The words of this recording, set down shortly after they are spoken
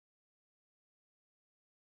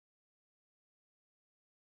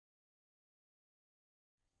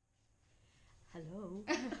Hello.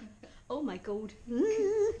 Oh my God.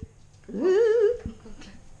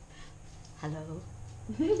 Hello.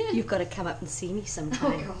 You've got to come up and see me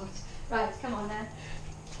sometime. Oh God. Right, come on then.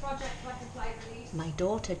 Project Butterfly Release. My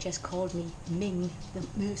daughter just called me Ming the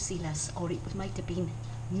Merciless, or it might have been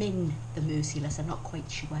Ming the Merciless, I'm not quite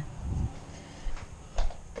sure.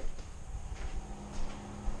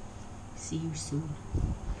 See you soon.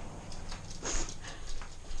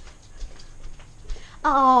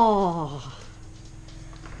 Oh.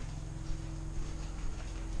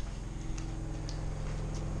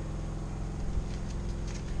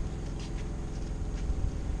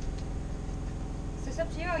 So it's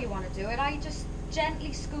up to you how you want to do it. I just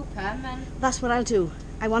gently scoop them and... That's what I'll do.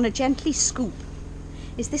 I want to gently scoop.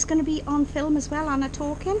 Is this going to be on film as well, Anna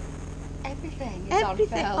talking? Everything is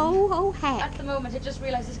Everything. on film. Oh heck. At the moment I just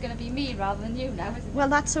realised it's going to be me rather than you now, isn't it? Well,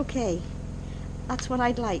 that's okay. That's what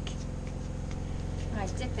I'd like.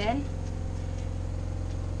 Right, dip in.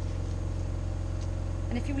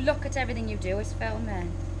 And if you look at everything you do, it's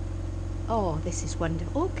filming. Oh, this is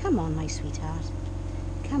wonderful. Oh, come on, my sweetheart.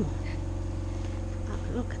 Come on.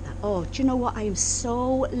 Oh, look at that. Oh, do you know what? I am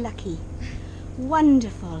so lucky.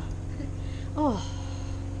 Wonderful. Oh.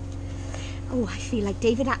 Oh, I feel like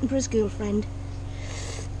David Attenborough's girlfriend.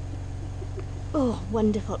 Oh,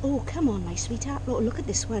 wonderful. Oh, come on, my sweetheart. Oh, look at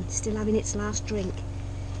this one. Still having its last drink.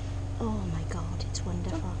 Oh, my God. It's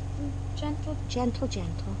wonderful. Gentle. Gentle,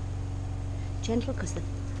 gentle. Gentle, because the...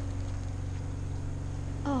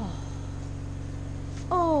 Oh.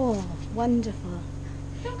 Oh, wonderful.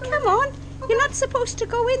 Come on. Okay. You're not supposed to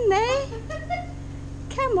go in there.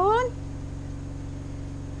 Come on.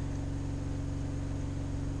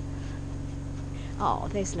 Oh,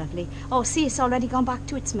 there's lovely. Oh, see, it's already gone back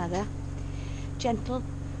to its mother. Gentle.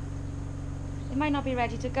 It might not be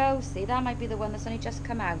ready to go, see? That might be the one that's only just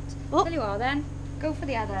come out. Oh. Tell you what then, go for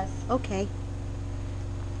the others. Okay.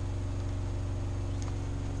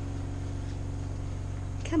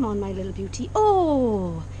 Come on, my little beauty.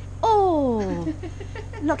 Oh! Oh!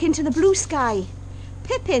 Look into the blue sky.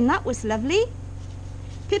 Pippin, that was lovely.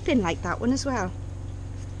 Pippin liked that one as well.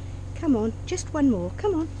 Come on, just one more.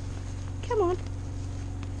 Come on. Come on.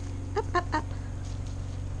 Up, up, up.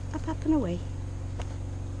 Up, up and away.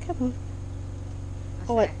 Come on. That's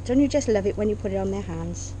Oh, it. don't you just love it when you put it on their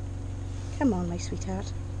hands? Come on, my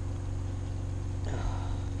sweetheart. Oh.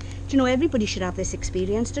 Do you know, everybody should have this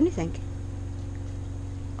experience, don't you think?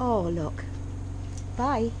 Oh, look.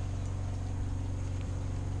 Bye.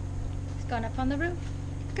 It's gone up on the roof.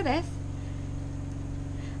 Look at this.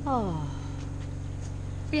 Oh.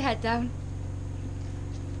 Put your head down.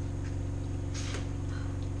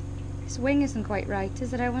 His wing isn't quite right,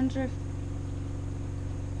 is it? I wonder if...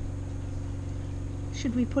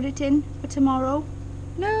 Should we put it in for tomorrow?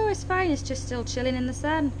 No, it's fine. It's just still chilling in the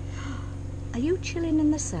sun. Are you chilling in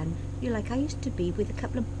the sun? You're like I used to be, with a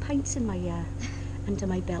couple of pints in my under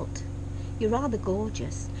my belt. You're rather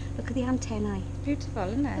gorgeous. Look at the antennae. Beautiful,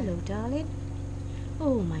 isn't it? Hello, darling.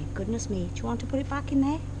 Oh my goodness me. Do you want to put it back in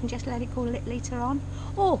there and just let it go later on?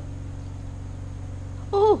 Oh!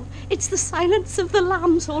 Oh, it's the Silence of the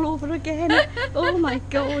Lambs all over again. Oh my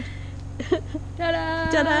God. Ta-da!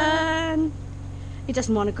 Ta-da! He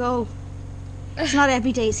doesn't want to go. It's not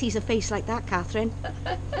every day he sees a face like that, Catherine.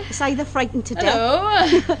 It's either frightened to death.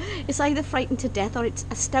 Hello! It's either frightened to death or it's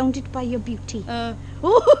astounded by your beauty. Oh,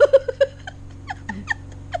 Oh!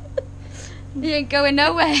 you ain't going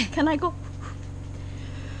nowhere. Can I go?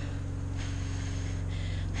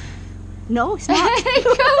 No, it's not. Ain't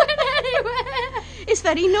going anywhere. It's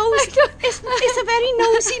very nosy. It's a very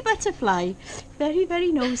nosy butterfly. Very,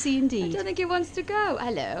 very nosy I indeed. don't think it wants to go.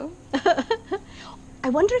 Hello. I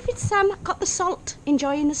wonder if it's got the salt,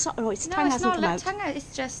 enjoying the salt. Oh, its No, tongue it's hasn't not come like out. tongue.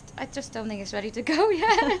 It's just, I just don't think it's ready to go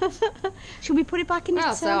yet. Should we put it back in Well,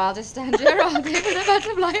 its so I'll just stand here all day with a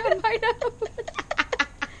butterfly on my nose.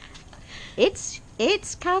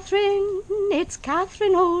 It's Catherine,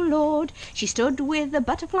 oh Lord. She stood with a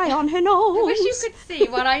butterfly on her nose. I wish you could see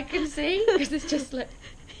what I can see, because it's just like...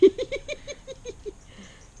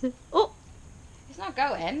 Oh, It's not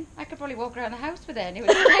going. I could probably walk around the house with it and it would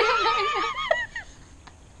stay on my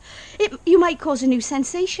you might cause a new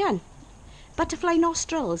sensation. Butterfly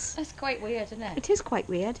nostrils. That's quite weird, isn't it? It is quite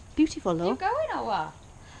weird. Beautiful You though. going or what?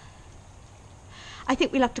 I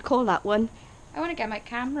think we'll have to call that one. I want to get my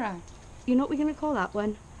camera. You know what we're going to call that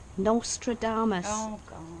one? Nostradamus. Oh,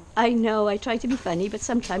 God. I know, I try to be funny, but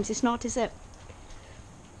sometimes it's not, is it?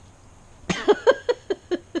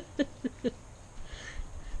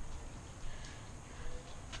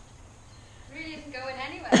 Really isn't going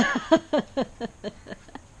anywhere.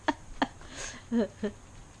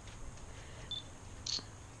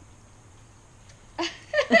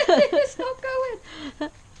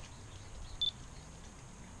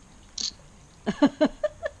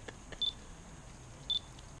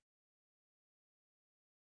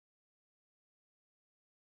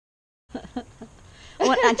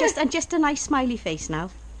 Oh, and just a nice smiley face now.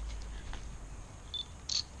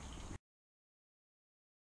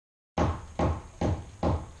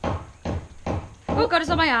 Oh, got us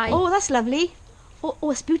on my eye. Oh, that's lovely.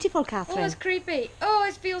 Oh, it's beautiful, Catherine. Oh, it's creepy. Oh,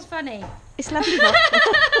 it feels funny. It's lovely, though.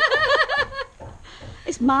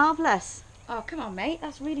 It's marvellous. Oh, come on, mate.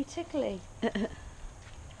 That's really tickly. Is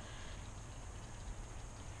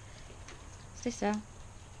this so?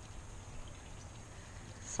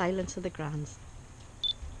 Silence of the Grands.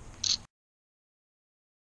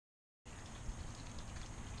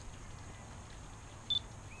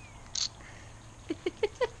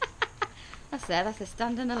 That's a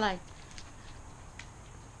standing a light.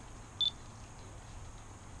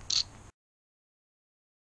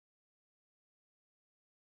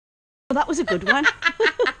 Well, that was a good one.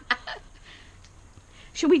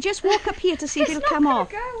 Shall we just walk up here to see if it'll come off?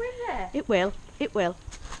 It's not going to go, is it? It will. It will.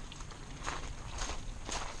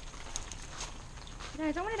 No,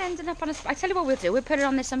 I don't want it ending up on a... I tell you what we'll do. We'll put it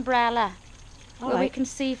on this umbrella. Where we can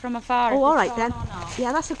see from afar. Oh, all right then.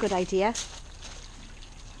 Yeah, that's a good idea.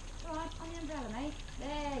 Go on the umbrella, mate.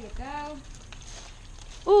 There you go.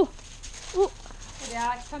 Oh. Oh. There we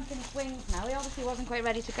are. It's pumping its wings now. He obviously wasn't quite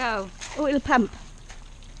ready to go. Oh, it'll pump.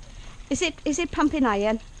 Is it pumping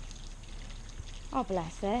iron? Oh,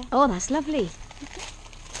 bless her. Oh, that's lovely.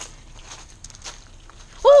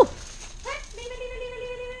 Oh! Leave it.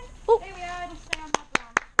 Oh. There we are. It'll stay on that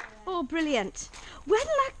branch. Oh, brilliant. Wasn't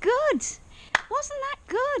that good? Wasn't that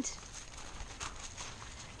good?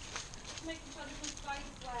 Making sure there's no spider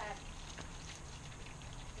web.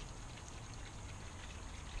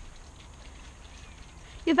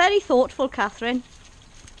 You're very thoughtful, Catherine.